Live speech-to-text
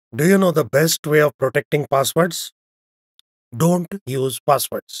Do you know the best way of protecting passwords? Don't use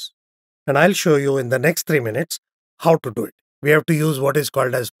passwords. And I'll show you in the next 3 minutes how to do it. We have to use what is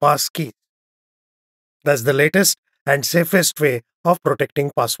called as passkey. That's the latest and safest way of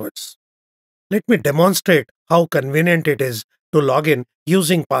protecting passwords. Let me demonstrate how convenient it is to log in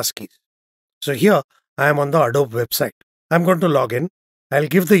using passkeys. So here I am on the Adobe website. I'm going to log in. I'll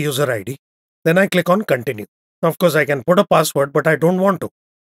give the user ID. Then I click on continue. Of course, I can put a password, but I don't want to.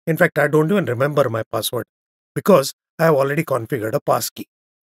 In fact, I don't even remember my password because I have already configured a passkey.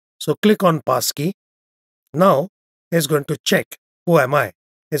 So click on passkey. Now it's going to check who am I.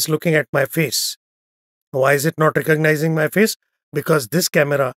 It's looking at my face. Why is it not recognizing my face? Because this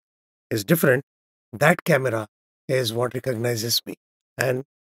camera is different. That camera is what recognizes me. And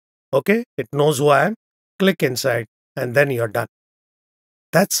okay, it knows who I am. Click inside and then you're done.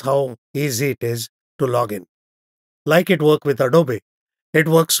 That's how easy it is to log in. Like it works with Adobe, it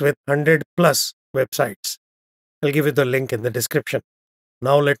works with 100 plus websites. I'll give you the link in the description.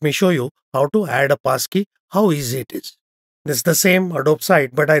 Now let me show you how to add a passkey, how easy it is. This is the same Adobe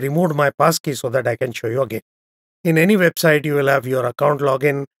site, but I removed my passkey so that I can show you again. In any website, you will have your account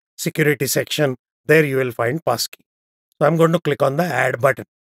login, security section. There you will find passkey. So I'm going to click on the add button.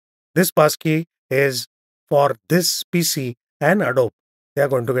 This passkey is for this PC and Adobe. They are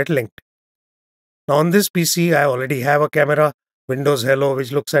going to get linked. Now on this PC, I already have a camera, Windows Hello,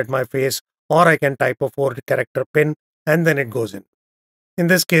 which looks at my face, or I can type a 4-character PIN and then it goes in. In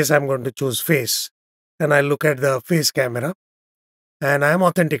this case, I'm going to choose face and I look at the face camera and I am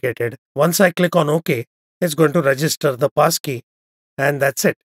authenticated. Once I click on OK, it's going to register the passkey and that's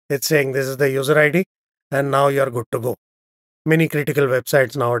it. It's saying this is the user ID and now you're good to go. Many critical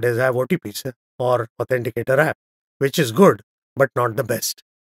websites nowadays have OTPs or authenticator app, which is good, but not the best.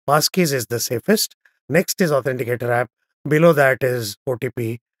 Passkeys is the safest. Next is authenticator app. Below that is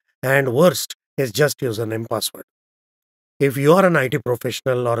OTP. And worst is just username password. If you are an IT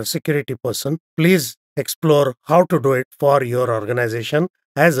professional or a security person, please explore how to do it for your organization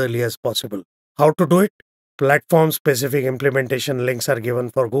as early as possible. How to do it? Platform-specific implementation links are given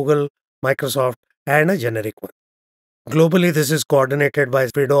for Google, Microsoft, and a generic one. Globally, this is coordinated by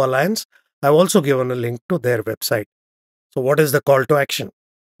FIDO Alliance. I've also given a link to their website. So what is the call to action?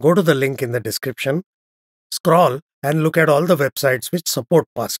 Go to the link in the description, scroll and look at all the websites which support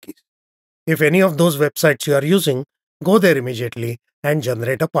passkeys. If any of those websites you are using, go there immediately and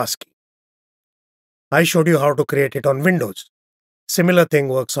generate a passkey. I showed you how to create it on Windows. Similar thing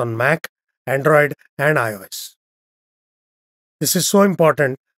works on Mac, Android and iOS. This is so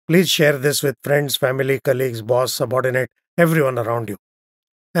important. Please share this with friends, family, colleagues, boss, subordinate, everyone around you.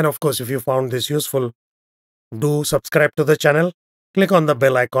 And of course, if you found this useful, do subscribe to the channel, click on the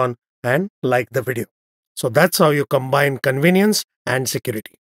bell icon and like the video. So that's how you combine convenience and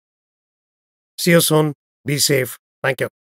security. See you soon. Be safe. Thank you.